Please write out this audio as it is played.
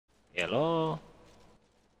Hello?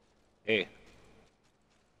 Hey.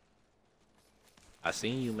 I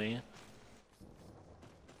seen you, man.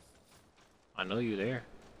 I know you there.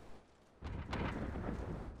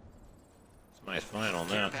 Somebody's flying on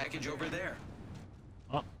that. Package over there.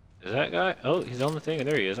 Oh, is that guy? Oh, he's on the thing.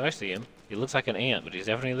 There he is. I see him. He looks like an ant, but he's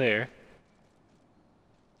definitely there.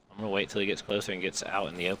 I'm gonna wait till he gets closer and gets out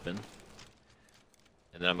in the open.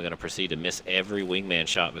 And then I'm gonna proceed to miss every wingman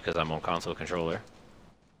shot because I'm on console controller.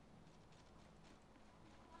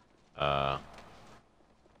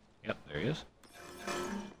 Yep, there he is.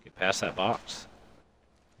 Get past that box.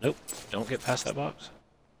 Nope, don't get past that box.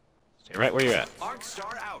 Stay right where you're at. Arc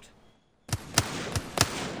star out.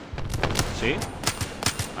 See?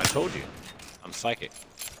 I told you. I'm psychic.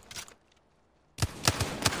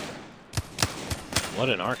 What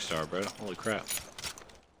an arc star, bro. Holy crap.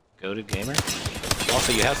 Goated gamer.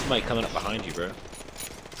 Also, you have somebody coming up behind you, bro.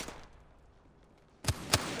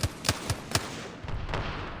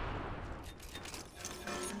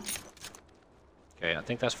 Okay, I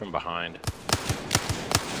think that's from behind.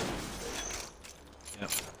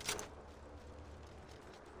 Yep.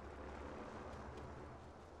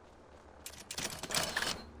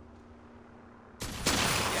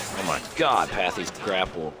 Oh my god, Pathy's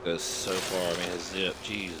grapple goes so far. I mean, his zip,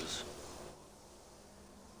 Jesus.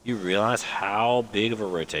 You realize how big of a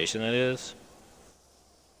rotation that is?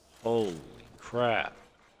 Holy crap.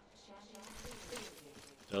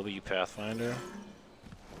 W Pathfinder.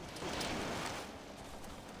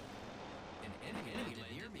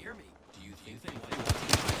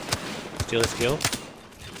 Steal his kill.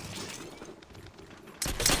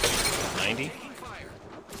 90.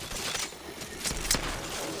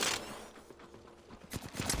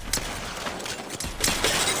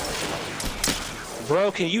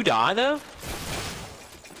 Bro, can you die though?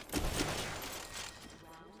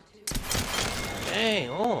 Dang,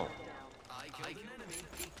 oh. I killed an enemy.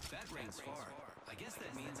 That rings far. I guess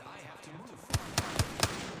that means I have to move far.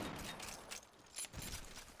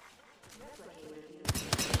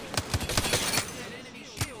 Enemy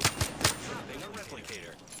shield. Dropping a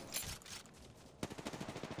replicator.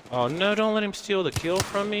 Oh no, don't let him steal the kill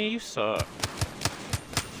from me. You suck.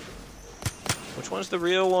 Which one's the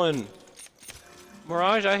real one?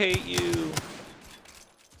 Mirage, I hate you.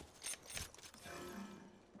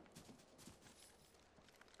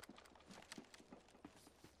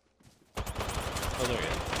 Oh, there you go.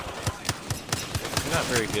 You're not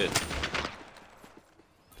very good.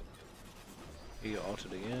 He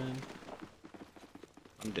ulted again.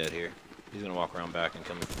 I'm dead here. He's gonna walk around back and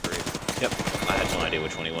come in for free. Yep, I had no idea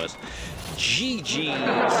which one he was. GG's!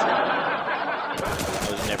 I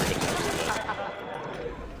was never gonna know who it was.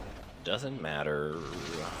 Doesn't matter.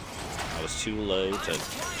 I was too low to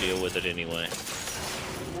deal with it anyway.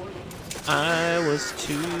 I was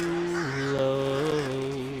too low.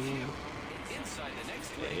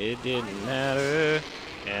 It didn't matter.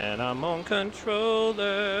 And I'm on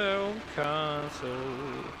controller on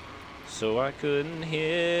console. So I couldn't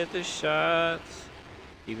hit the shots.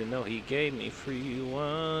 Even though he gave me free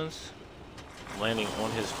ones. Landing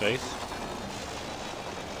on his face.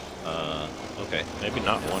 Okay, maybe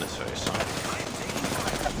not on his face.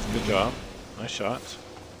 Good job. Nice shots.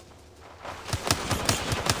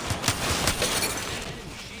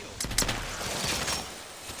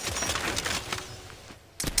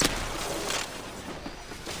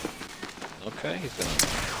 Okay, he's gonna...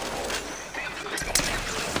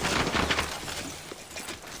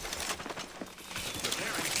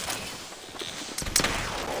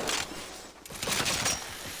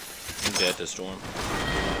 I'm dead to Storm.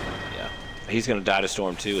 Yeah. He's gonna die to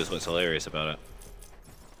Storm too, is what's hilarious about it.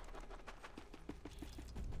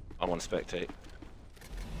 I want to spectate.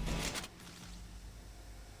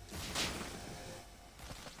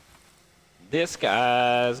 This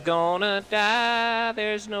guy's gonna die,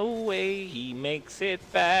 there's no way he makes it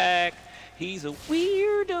back. He's a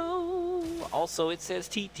weirdo. Also, it says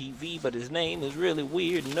TTV, but his name is really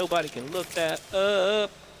weird and nobody can look that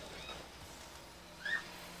up.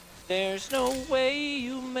 There's no way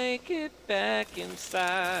you make it back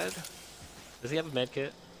inside. Does he have a med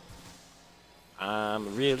kit?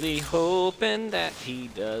 I'm really hoping that he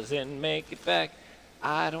doesn't make it back.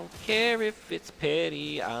 I don't care if it's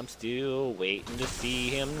petty, I'm still waiting to see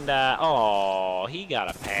him die. Oh, he got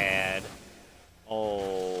a pad.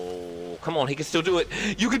 Oh, come on, he can still do it.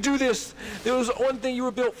 You can do this. There was one thing you were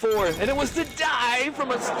built for, and it was to die from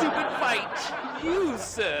a stupid fight. You,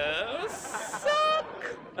 sir, suck.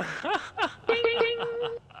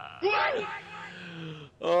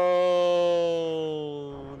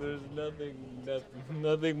 Oh, there's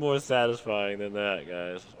nothing more satisfying than that,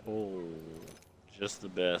 guys. Oh. Just the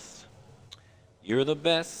best. You're the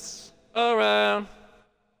best around.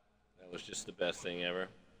 That was just the best thing ever.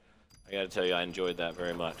 I gotta tell you, I enjoyed that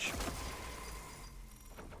very much.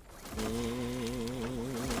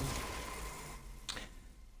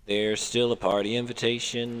 There's still a party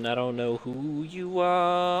invitation. I don't know who you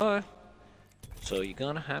are. So you're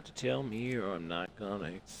gonna have to tell me or I'm not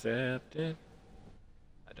gonna accept it.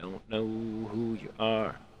 I don't know who you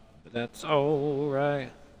are, but that's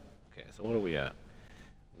alright. Okay, so what are we at?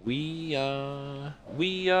 We are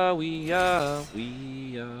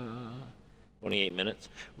 28 minutes.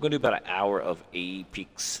 We're gonna do about an hour of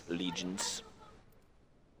Apex Legends.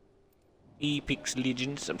 Apex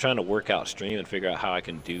Legends. I'm trying to work out stream and figure out how I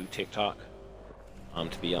can do TikTok.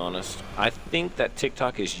 To be honest, I think that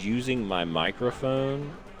TikTok is using my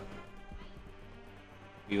microphone,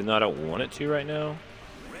 even though I don't want it to right now.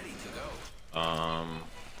 Ready to go. And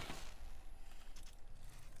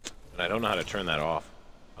I don't know how to turn that off.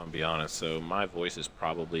 I'll be honest. So my voice is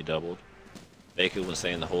probably doubled. Bacon was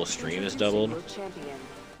saying the whole stream is doubled.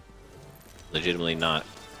 Legitimately not.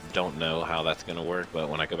 Don't know how that's gonna work, but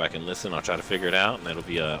when I go back and listen, I'll try to figure it out, and it'll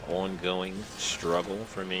be an ongoing struggle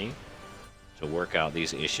for me to work out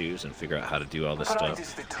these issues and figure out how to do all this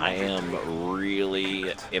stuff. I am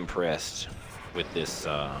really impressed with this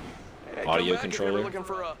audio controller. Looking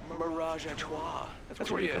for a mirage.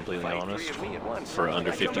 To be completely honest, for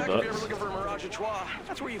under 50 bucks.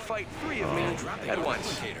 That's where you fight 3 of me at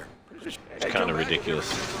once. It's kind of ridiculous.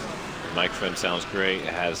 The microphone sounds great.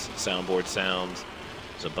 It has soundboard sounds.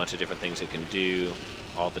 There's a bunch of different things it can do.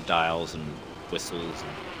 All the dials and whistles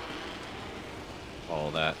and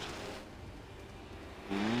all that.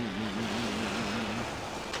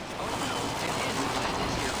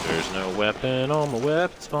 There's no weapon on my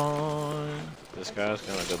weapon spawn. This guy's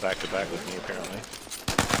gonna go back to back with me apparently.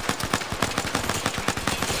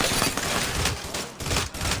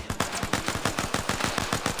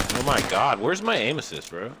 Oh my god, where's my aim assist,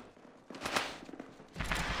 bro?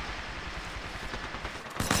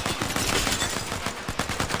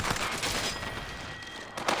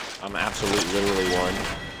 I'm absolute literally one.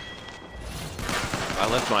 I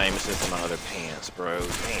left my aim assist in my other pants, bro.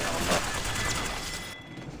 Damn.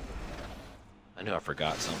 I knew I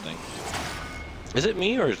forgot something. Is it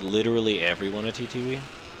me or is literally everyone a TTV?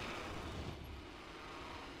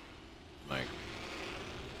 Like.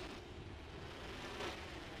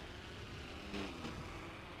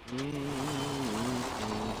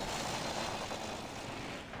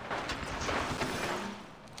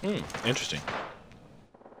 Interesting.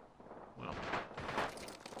 Wow.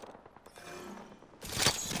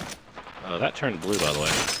 That turned blue, by the way.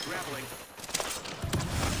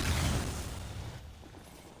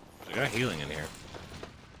 There's a guy healing in here.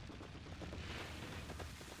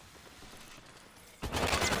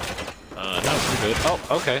 No, we're good. Oh,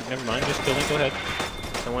 okay, never mind. Just kill me. Go ahead.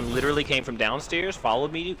 Someone literally came from downstairs,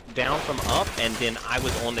 followed me down from up, and then I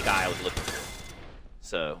was on the guy I was looking for.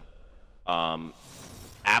 So,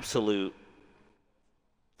 absolute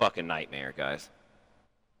fucking nightmare, guys.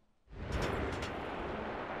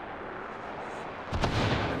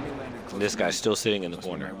 This guy's still sitting in the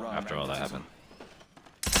corner after all that happened.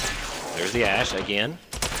 There's the Ash again.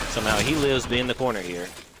 Somehow he lives in the corner here.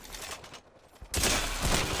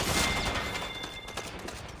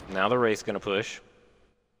 Now the Wraith's gonna push.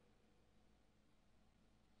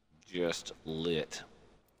 Just lit.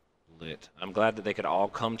 Lit. I'm glad that they could all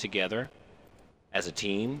come together as a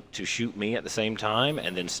team to shoot me at the same time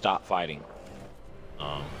and then stop fighting.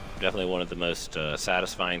 Definitely one of the most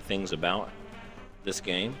satisfying things about this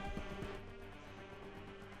game.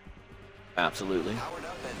 Absolutely. Powered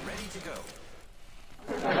up and ready to go.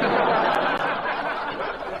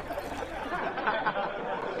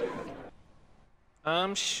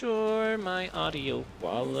 I'm sure my audio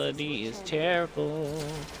quality is terrible,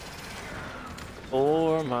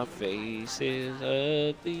 or my face is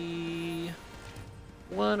ugly.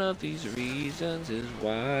 One of these reasons is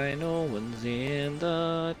why no one's in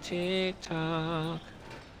the TikTok.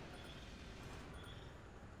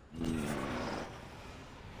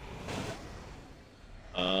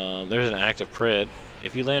 There's an active pred.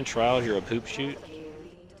 If you land trials, you're a poop shoot.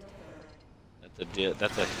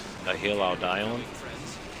 That's a hill I'll die on.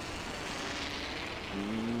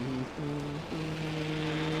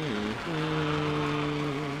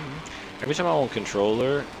 Every time I'm on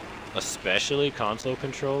controller, especially console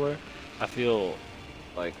controller, I feel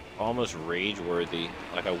like almost rage-worthy.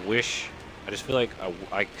 Like I just feel like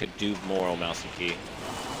I could do more on mouse and key.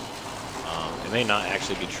 It may not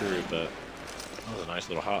actually be true, but that was a nice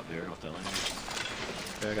little hop there with that landing.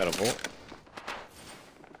 Okay, I got a volt.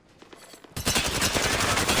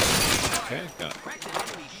 Okay, got it. Cracked an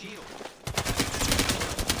enemy shield.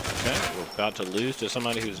 Okay, we're about to lose to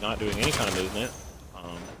somebody who's not doing any kind of movement.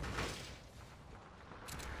 I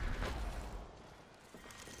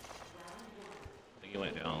think he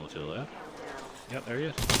went down to the left. Yep, there he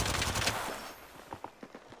is.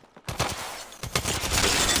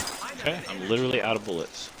 Okay, I'm literally out of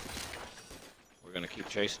bullets. We're gonna keep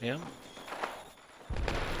chasing him.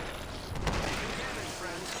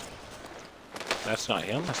 That's not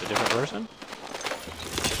him, that's a different person.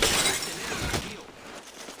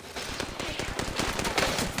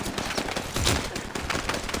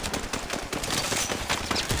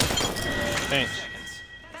 Thanks.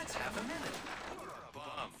 That's half a minute. You're a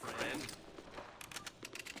bum, friend.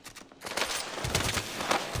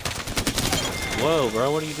 Whoa,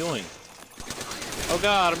 bro, what are you doing? Oh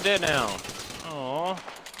god, I'm dead now. Aww.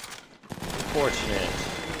 Fortunate.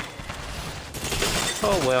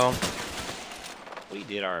 Oh well. We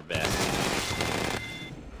did our best.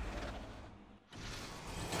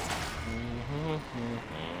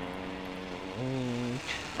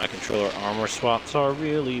 My controller armor swaps are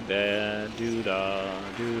really bad. Doo-da,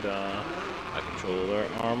 doo-da. My controller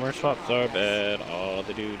armor swaps are bad all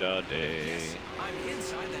the doo-da day. I'm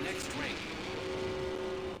inside the next ring.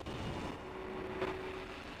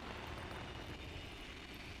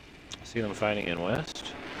 See them fighting in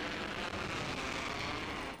West.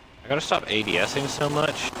 I gotta stop ADSing so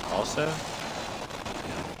much, also.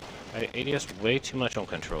 I ADS way too much on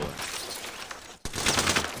controller.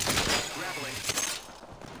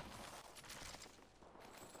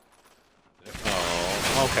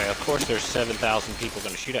 Oh, okay, of course there's 7,000 people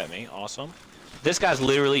gonna shoot at me. Awesome. This guy's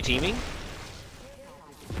literally teaming?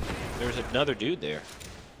 There's another dude there.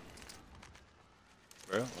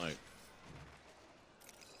 Bro, like...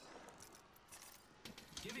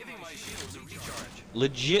 Giving my shields a recharge.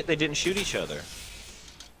 Legit, they didn't shoot each other.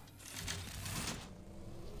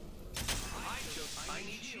 I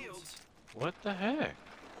need shields. What the heck?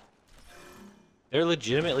 They're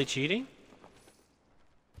legitimately cheating?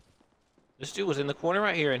 This dude was in the corner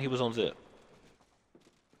right here and he was on zip.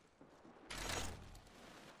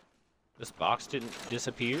 This box didn't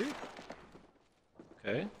disappear?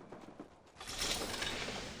 Okay.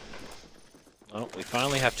 Oh, we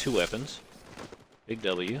finally have 2 weapons. Big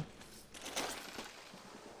W.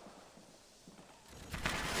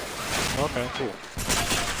 Okay, cool.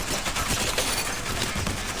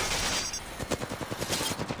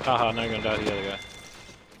 Haha, now you're gonna die to the other guy.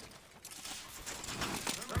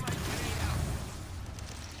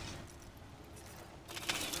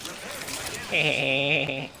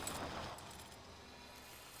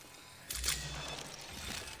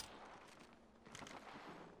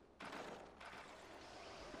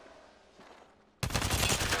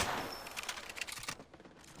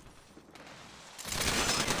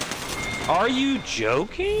 Are you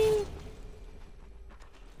joking?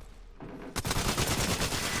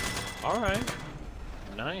 Alright.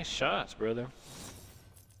 Nice shots, brother.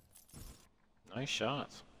 Nice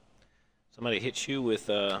shots. Somebody hits you with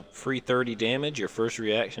free 30 damage, your first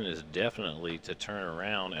reaction is definitely to turn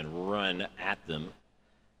around and run at them.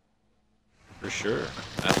 For sure.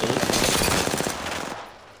 Absolutely.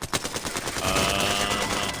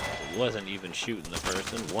 Wasn't even shooting the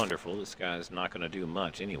person. Wonderful. This guy's not going to do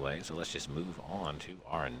much anyway, so let's just move on to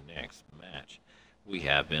our next match. We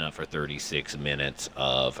have been up for 36 minutes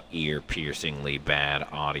of ear-piercingly bad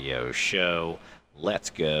audio show. Let's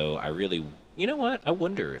go. I really... You know what? I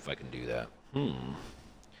wonder if I can do that. I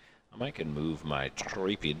might can move my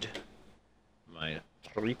tripod. The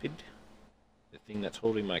thing that's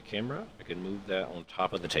holding my camera. I can move that on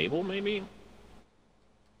top of the table, maybe?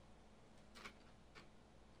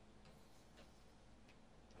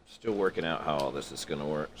 Still working out how all this is going to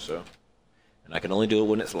work, so. And I can only do it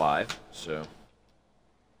when it's live, so.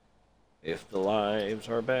 If the lives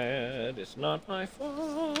are bad, it's not my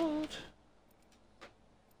fault.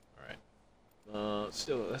 Alright.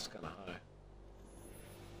 Still, that's kind of high.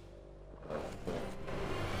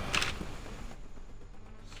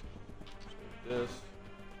 This.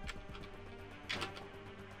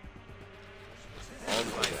 All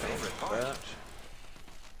my favorite part.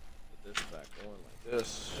 Put this back on like this.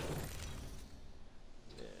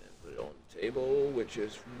 And put it on the table, which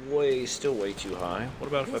is still way too high. What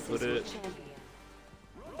about if I put it...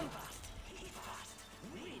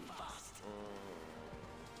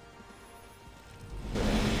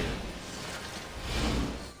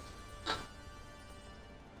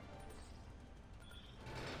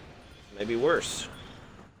 Maybe worse.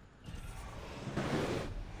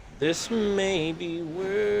 This may be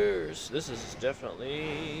worse. This is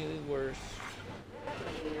definitely worse.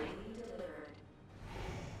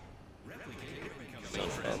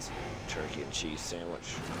 teammates. Turkey and cheese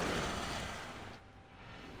sandwich.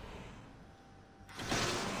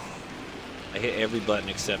 I hit every button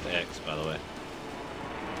except X, by the way.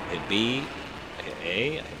 I hit B, I hit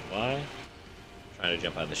A, I hit Y. I'm trying to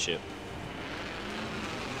jump out of the ship.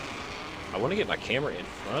 I want to get my camera in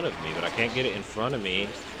front of me, but I can't get it in front of me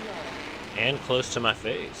and close to my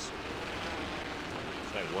face.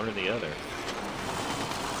 It's like one or the other.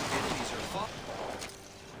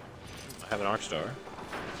 I have an arc star.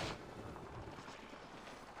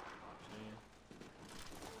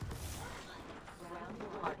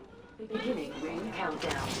 Beginning ring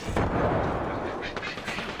countdown.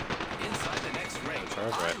 Inside the next ring.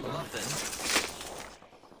 Charge I rifle. love them.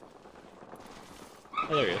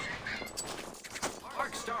 Oh, there he is.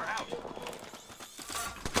 Arc star out.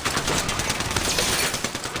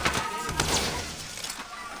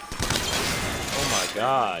 Oh my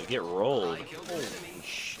god, get rolled. Holy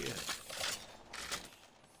shit.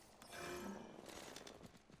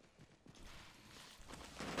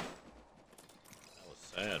 That was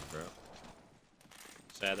sad, bro.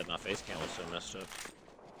 Sad that my face cam was so messed up.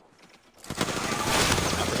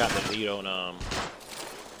 I forgot that you don't,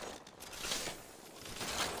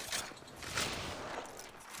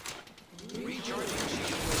 Recharging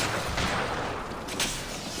shield.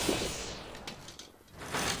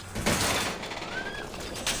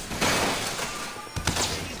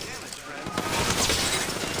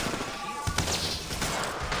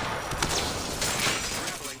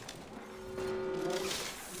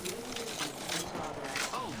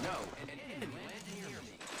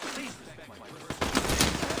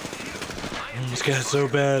 This guy's so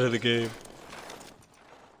bad at the game.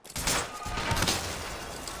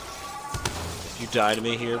 If you die to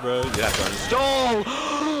me here, bro, you have to uninstall!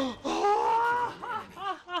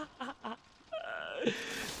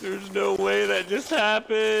 There's no way that just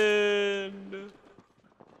happened.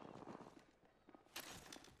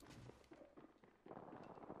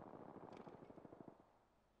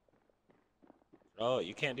 Oh,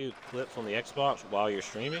 you can't do clips on the Xbox while you're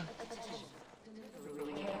streaming?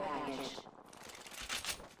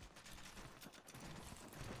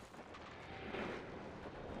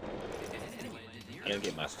 I didn't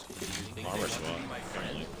get my armor swap,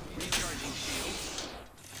 apparently. Recharging shields.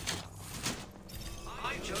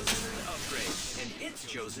 I've chosen an upgrade, and it's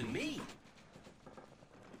chosen me.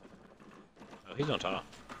 Oh, he's on top.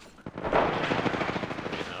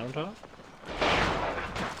 He's not on top?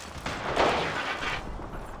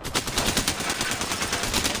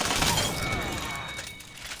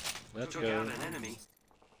 Let's Took go. out an enemy.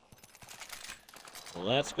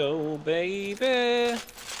 Let's go, baby.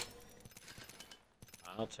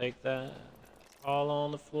 I'll take that. All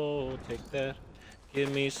on the floor. Take that.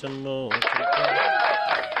 Give me some more. Take that.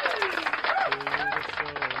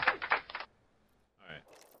 Alright.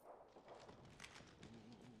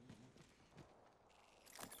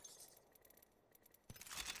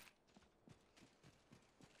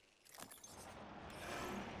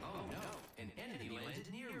 Oh no, an enemy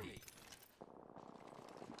landed near me.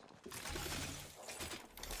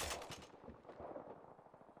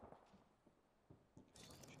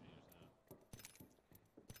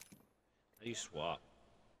 How do you swap?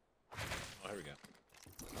 Oh, here we go.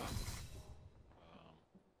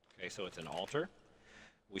 Okay, so it's an altar.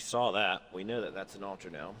 We saw that. We know that that's an altar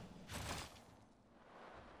now.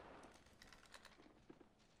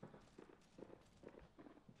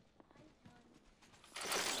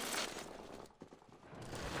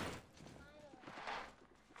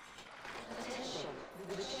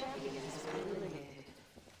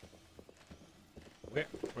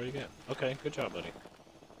 Where you get? Okay, good job, buddy.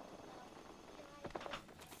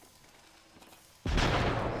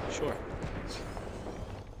 Sure.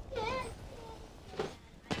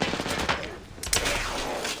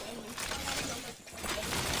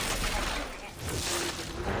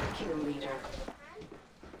 Kill leader.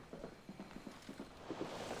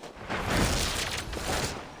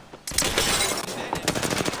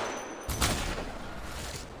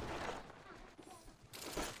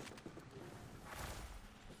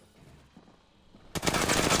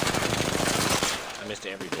 I missed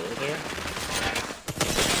every bullet there.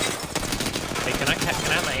 Hey, can I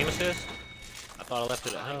have my aim assist? I thought I left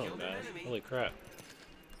it at home, guys. Holy crap.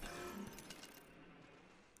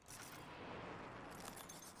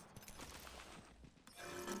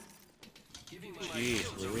 Jeez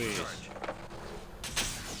Louise.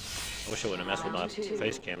 I wish I wouldn't have messed with my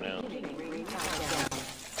face cam now. Beginning ring countdown.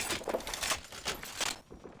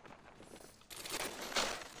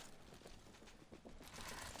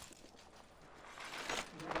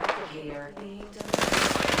 Replicator being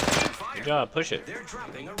delivered. Good job, push it. They're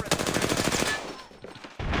dropping a replicator.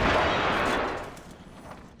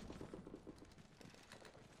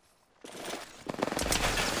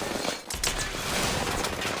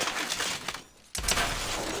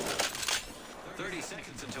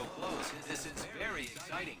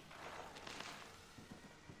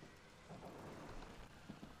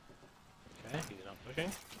 Okay.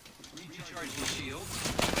 Recharge the shield.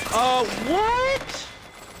 Oh, what?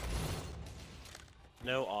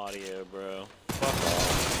 No audio, bro. Fuck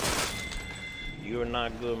off. You are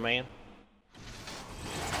not good, man.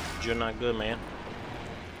 You're not good, man.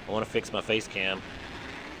 I want to fix my face cam.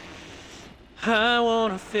 I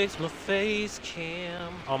want to fix my face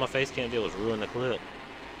cam. All my face cam did was ruin the clip.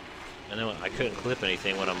 And then I couldn't clip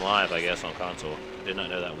anything when I'm live, I guess, on console. I did not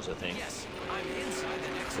know that was a thing. Yes, I'm inside the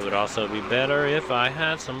next. It would also be better if I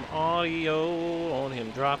had some audio on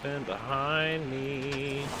him dropping behind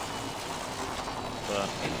me. But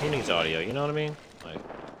who needs audio? You know what I mean? Like,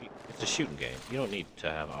 it's a shooting game. You don't need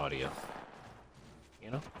to have audio.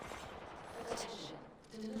 You know? Attention.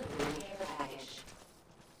 Delivering care package.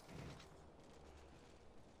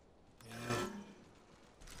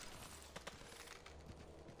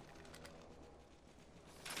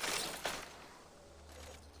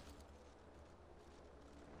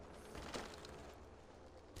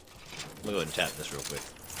 I'm gonna go ahead and tap this real quick.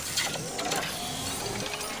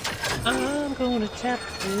 I'm gonna tap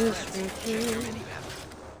this real quick.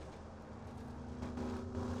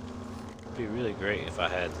 It'd be really great if I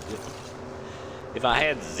had zip. If I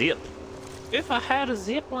had zip. If I had a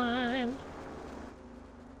zip line.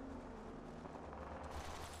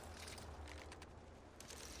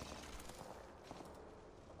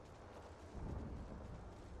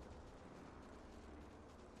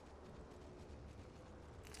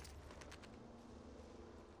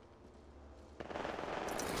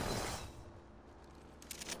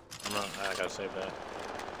 I gotta save that.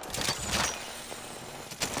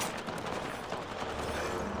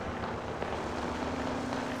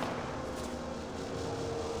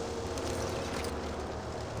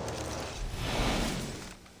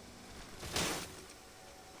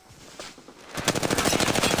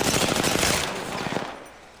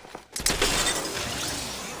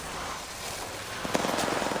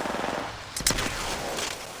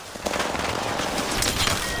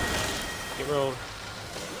 Get rolled.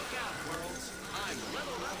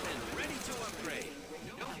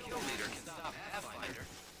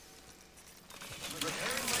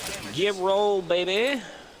 Get rolled, baby.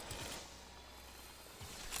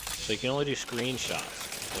 So you can only do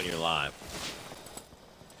screenshots when you're live.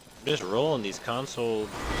 I'm just rolling these console.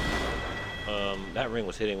 That ring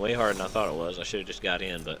was hitting way harder than I thought it was. I should have just got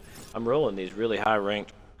in, but I'm rolling these really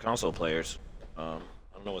high-ranked console players. I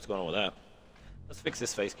don't know what's going on with that. Let's fix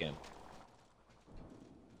this face cam.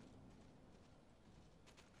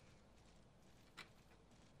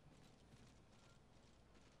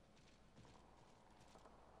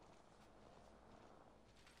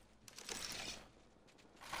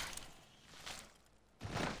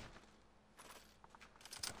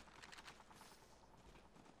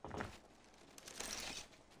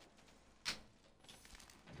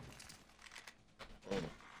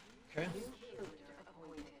 Okay.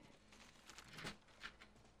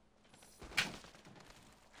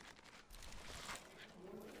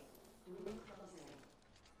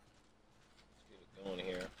 Going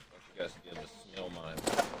here. I want you guys to get to smell my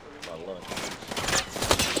lunch.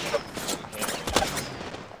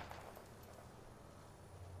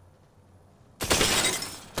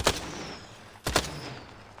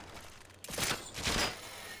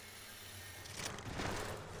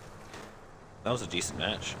 That was a decent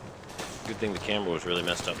match. Good thing the camera was really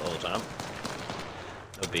messed up the whole time.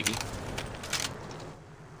 No biggie.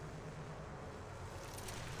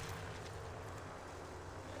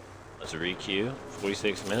 Let's re-queue.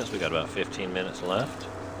 46 minutes. We got about 15 minutes left.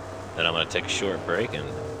 Then I'm going to take a short break and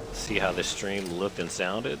see how this stream looked and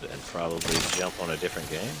sounded, and probably jump on a different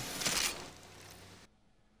game.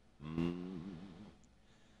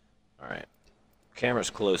 Alright. Camera's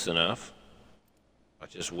close enough. I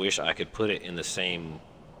just wish I could put it in the same,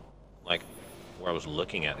 like, where I was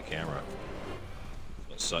looking at the camera. That's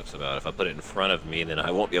what sucks about it. If I put it in front of me, then I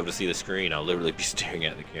won't be able to see the screen. I'll literally be staring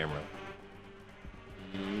at the camera.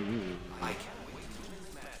 I can't wait to win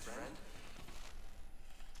this match, friend.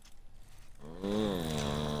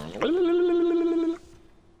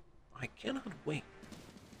 I cannot wait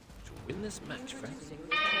to win this match, friend.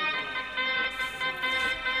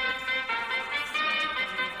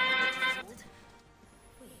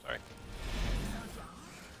 Sorry.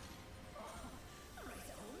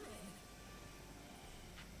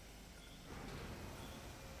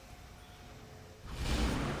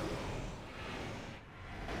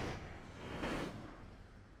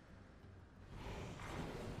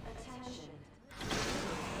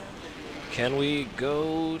 Can we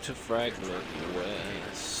go to Fragment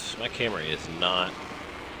West? My camera is not...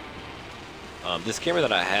 this camera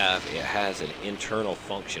that I have, it has an internal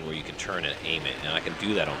function where you can turn and aim it, and I can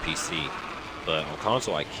do that on PC. But on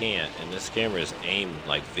console I can't, and this camera is aimed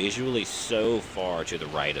like visually so far to the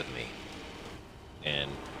right of me.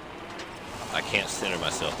 And I can't center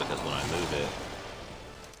myself because when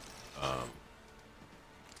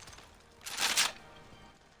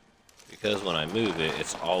I move it,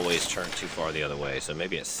 it's always turned too far the other way. So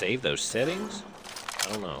maybe it saved those settings?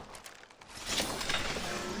 I don't know.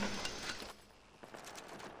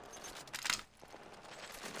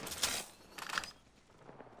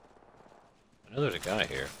 I know there's a guy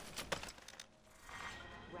here.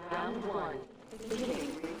 Round 1.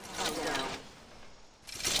 Beginning ring countdown.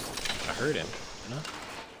 I heard him, you know?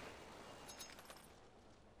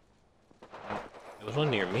 There was one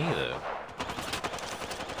near me, though.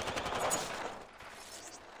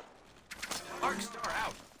 Arc star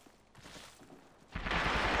out.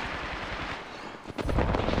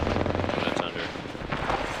 That's under.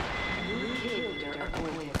 New character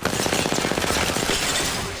avoided.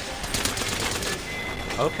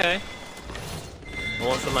 Okay. I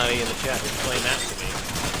want somebody in the chat to explain that to me.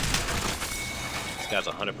 This guy's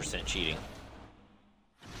 100% cheating.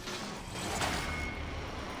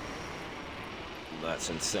 That's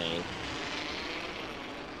insane.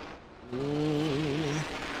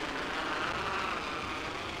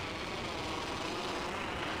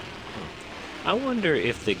 I wonder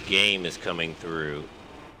if the game is coming through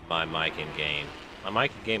my mic in game. My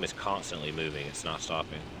mic in game is constantly moving, it's not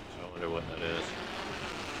stopping. So I wonder what that is.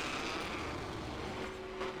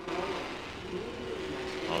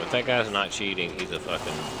 Oh, if that guy's not cheating, he's a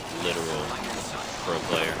fucking literal pro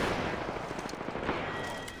player.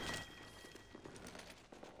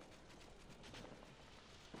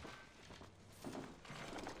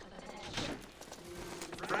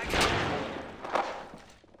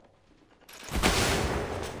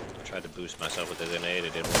 I tried to boost myself with a grenade,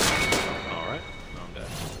 it didn't work. Alright, I'm dead.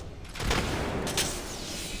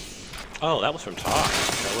 Oh, that was from top.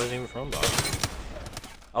 That wasn't even from bottom.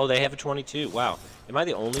 Oh, they have a 22. Wow. Am I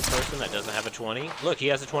the only person that doesn't have a 20? Look, he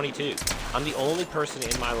has a 22. I'm the only person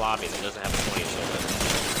in my lobby that doesn't have a 20 until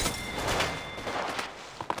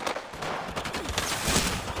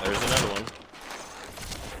there's another one.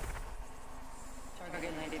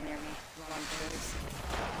 Target landed near me. Wrong choice.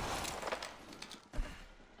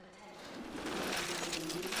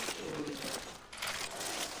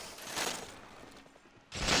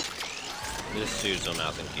 This dude's on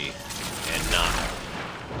mouse and key.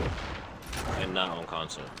 And not on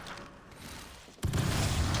console.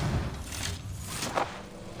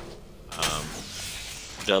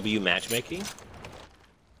 W matchmaking.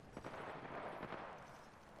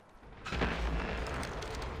 I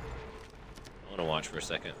want to watch for a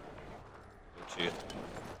second. Or 2.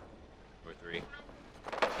 Or 3.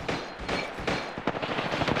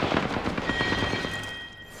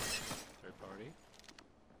 Third party.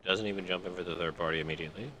 Doesn't even jump in for the third party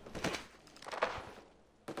immediately.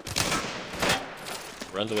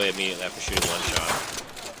 Runs away immediately after shooting one shot.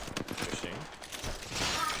 Interesting.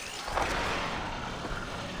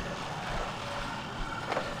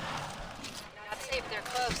 Not safe, they're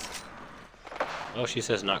close. Oh, she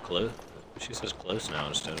says not close. She says close now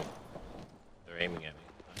instead of they're aiming at me.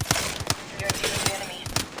 You're in view of the enemy.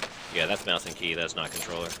 Yeah, that's mouse and key. That's not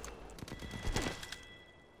controller.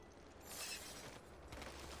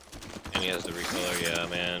 And he has the recolor. Yeah,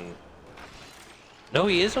 man. No,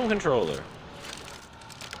 he is on controller.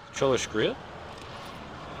 Controller script?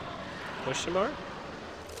 Question mark?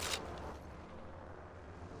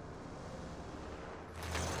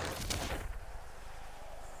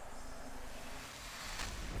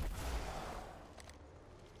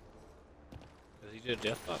 Because he did a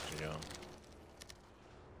death box jump.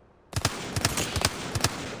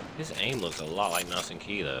 His aim looks a lot like mouse and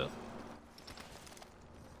key though.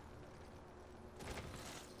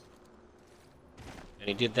 And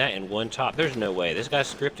he did that in one top. There's no way. This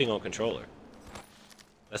guy's scripting on controller.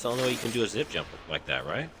 That's the only way you can do a zip jump like that,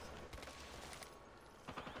 right?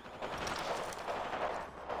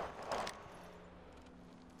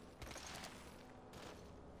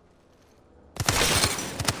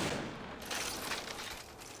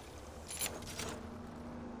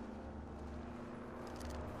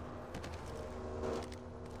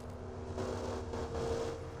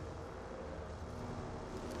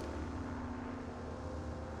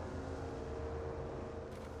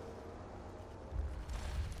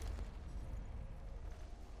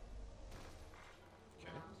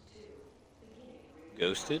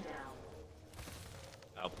 Ghosted.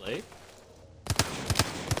 Outplayed.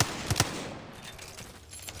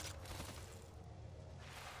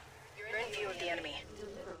 You're in view of the enemy.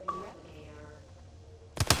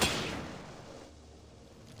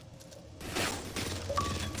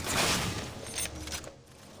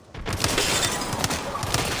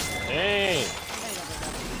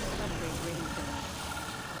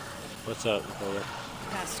 What's up, Nicole?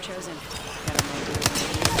 Pass chosen.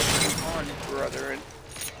 On, brethren.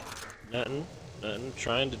 Nothing. Nothing.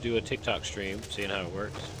 Trying to do a TikTok stream, seeing how it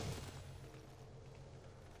works.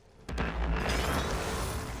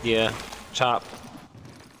 Yeah. Top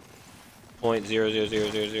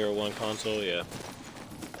 0.000001 console, yeah.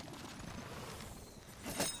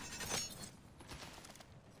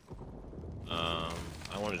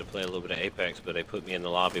 I wanted to play a little bit of Apex, but they put me in the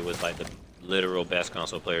lobby with like the literal best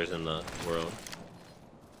console players in the world.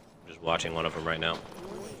 I'm just watching one of them right now.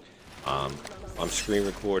 I'm screen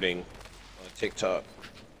recording on TikTok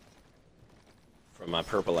from my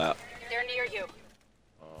Purple app. They're near you.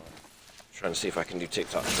 Trying to see if I can do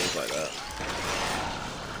TikTok things like that.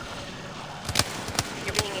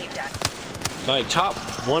 You're being aimed at. Like top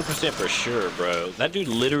 1% for sure, bro. That dude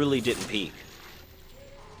literally didn't peek.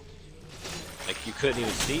 Like you couldn't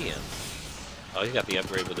even see him. Oh, he's got the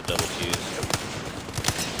upgrade with the double fuse.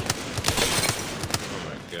 Oh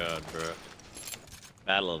my god, bro.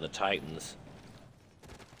 Battle of the Titans.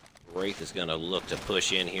 Wraith is going to look to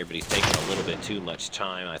push in here, but he's taking a little bit too much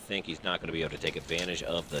time. I think he's not going to be able to take advantage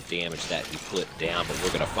of the damage that he put down, but we're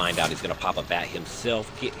going to find out. He's going to pop a bat himself,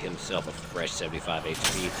 get himself a fresh 75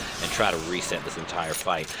 HP, and try to reset this entire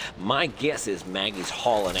fight. My guess is Maggie's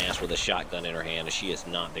hauling ass with a shotgun in her hand, and she is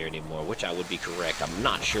not there anymore, which I would be correct. I'm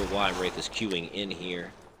not sure why Wraith is queuing in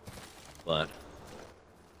here, but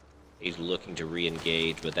he's looking to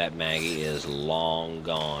re-engage, but that Maggie is long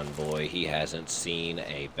gone, boy. He hasn't seen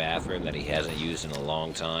a bathroom that he hasn't used in a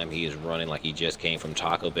long time. He is running like he just came from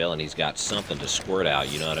Taco Bell, and he's got something to squirt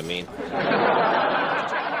out, you know what I mean? You're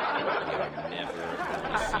never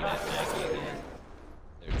going to see that Maggie again.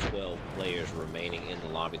 There are 12 players remaining in the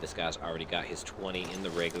lobby. This guy's already got his 20 in the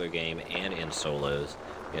regular game and in solos.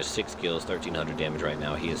 He has 6 kills, 1,300 damage right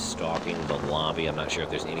now. He is stalking the lobby. I'm not sure if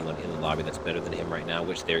there's anyone in the lobby that's better than him right now,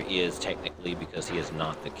 which there is technically because he is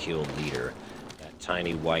not the kill leader. That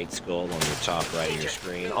tiny white skull on the top right of your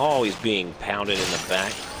screen. Oh, he's being pounded in the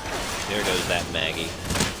back. There goes that Maggie.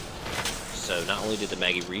 So not only did the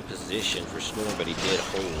Maggie reposition for Storm, but he did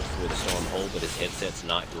hold for the Storm hold, but his headset's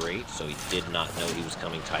not great, so he did not know he was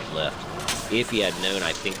coming tight left. If he had known,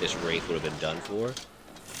 I think this Wraith would have been done for.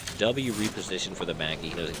 W reposition for the Maggie.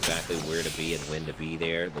 He knows exactly where to be and when to be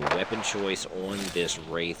there. The weapon choice on this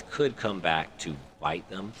Wraith could come back to bite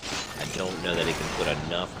them. I don't know that it can put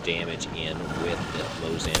enough damage in with the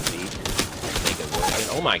Mozambique to make it work. And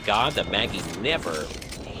oh my god, the Maggie never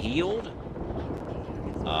healed?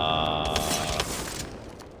 Alright,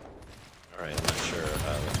 I'm not sure what's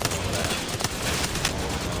going on with that.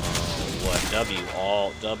 What?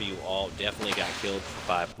 W all definitely got killed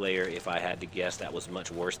by a player. If I had to guess, that was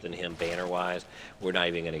much worse than him banner-wise. We're not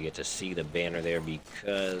even going to get to see the banner there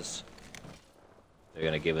because they're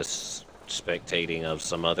going to give us spectating of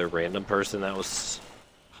some other random person that was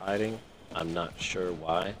hiding. I'm not sure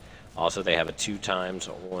why. Also, they have a 2 times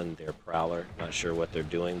on their Prowler. Not sure what they're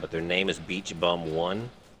doing, but their name is Beach Bum 1.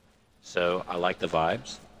 So, I like the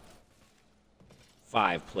vibes.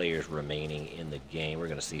 5 players remaining in the game. We're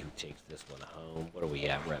going to see who takes this one home. What are we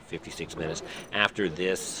at? We're at 56 minutes. After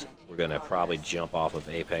this, we're going to probably jump off of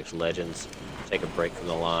Apex Legends, take a break from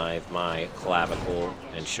the live. My clavicle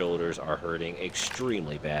and shoulders are hurting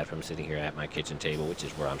extremely bad from sitting here at my kitchen table, which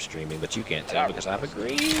is where I'm streaming, but you can't tell because I have a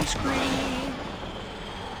green screen.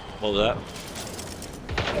 What was that?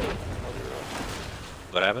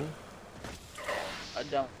 What happened? I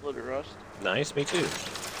downloaded Rust. Nice, me too.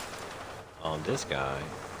 On this guy,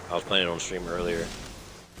 I was playing it on stream earlier.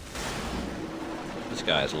 This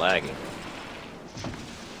guy is lagging.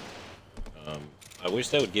 I wish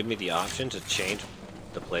they would give me the option to change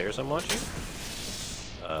the players I'm watching.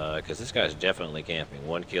 Because this guy's definitely camping.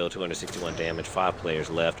 1 kill, 261 damage, 5 players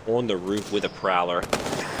left. On the roof with a Prowler.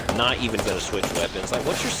 Not even going to switch weapons. Like,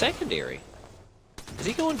 what's your secondary? Is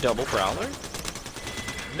he going double Prowler?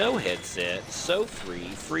 No headset. So free.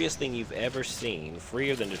 Freest thing you've ever seen.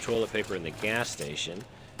 Freer than the toilet paper in the gas station.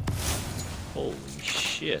 Holy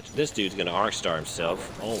shit. This dude's going to arc star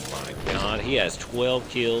himself. Oh my god. He has 12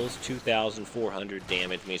 kills, 2,400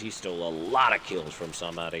 damage. Means he stole a lot of kills from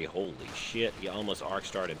somebody. Holy shit. He almost arc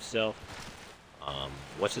starred himself.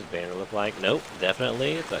 What's his banner look like? Nope,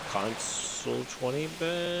 definitely. It's a console 20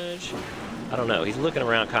 badge. I don't know. He's looking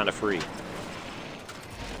around kind of free.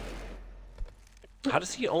 How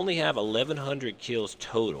does he only have 1,100 kills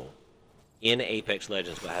total in Apex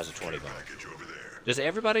Legends but has a 20 banner? Does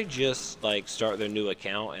everybody just like start their new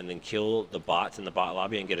account and then kill the bots in the bot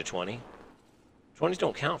lobby and get a 20? 20s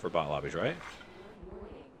don't count for bot lobbies, right?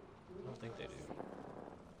 I don't think they do.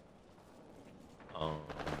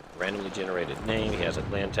 Randomly generated name. He has a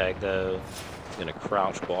clan tag though. going to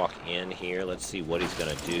crouch walk in here. Let's see what he's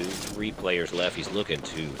going to do. 3 players left. He's looking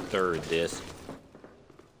to third this.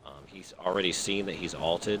 He's already seen that he's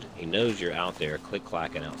ulted. He knows you're out there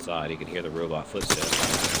click-clacking outside. He can hear the robot footsteps.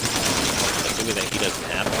 Assuming that he doesn't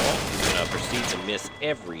have ult, he's going to proceed to miss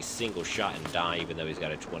every single shot and die, even though he's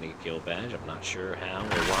got a 20 kill badge. I'm not sure how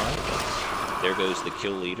or why. There goes the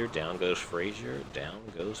kill leader. Down goes Frazier. Down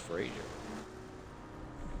goes Frazier.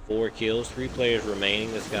 4 kills, 3 players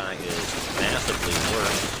remaining. This guy is massively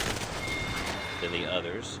worse than the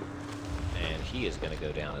others, and he is going to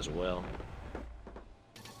go down as well.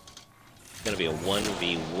 It's going to be a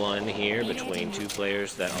 1v1 here between 2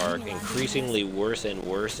 players that are increasingly worse and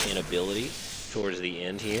worse in ability towards the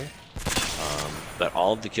end here. But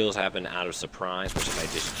all of the kills happen out of surprise, which I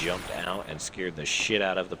just jumped out and scared the shit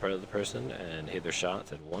out of the person and hit their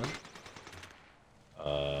shots at 1.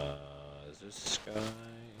 Is this guy?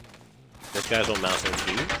 This guy's on mouse and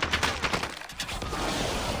key,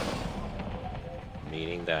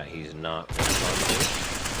 meaning that he's not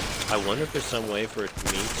responsive. I wonder if there's some way for me to...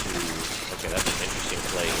 Okay, that's an interesting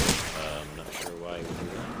play here. I'm not sure why he would do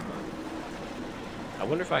that. I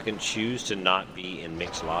wonder if I can choose to not be in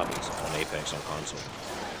mixed lobbies on Apex on console.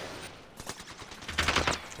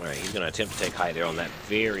 Alright, he's going to attempt to take height there on that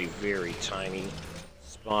very, very tiny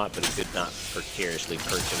spot, but he could not precariously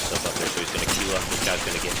perch himself up there, so he's going to queue up. This guy's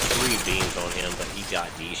going to get 3 beams on him, but he got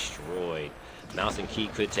destroyed. Mouse and key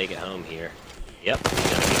could take it home here. Yep, he's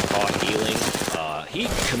going to get caught healing. He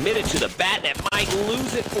committed to the bat that might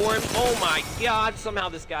lose it for him. Oh my god, somehow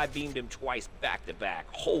this guy beamed him twice back to back.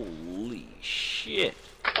 Holy shit.